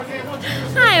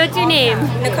Hi, what's your name?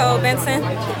 Nicole Benson.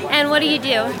 And what do you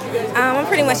do? I'm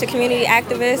pretty much a community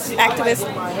activist,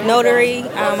 notary.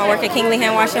 I work at Kingley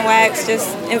Hand Wash and Wax,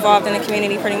 just involved in the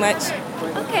community pretty much.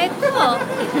 Okay, cool.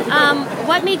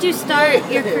 What made you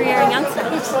start your career in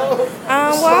Youngstown?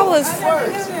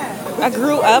 I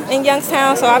grew up in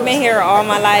Youngstown, so I've been here all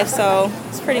my life, so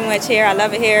it's pretty much here. I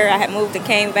love it here. I had moved and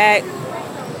came back.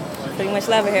 Pretty much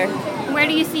love it here. Where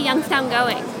do you see Youngstown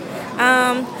going?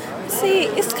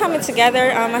 It's coming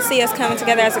together. I see us coming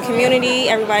together as a community.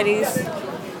 Everybody's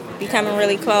becoming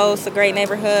really close. A great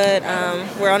neighborhood.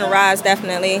 We're on the rise,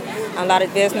 definitely. A lot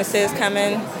of businesses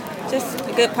coming. Just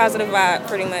a good positive vibe,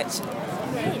 pretty much.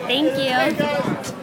 Thank you.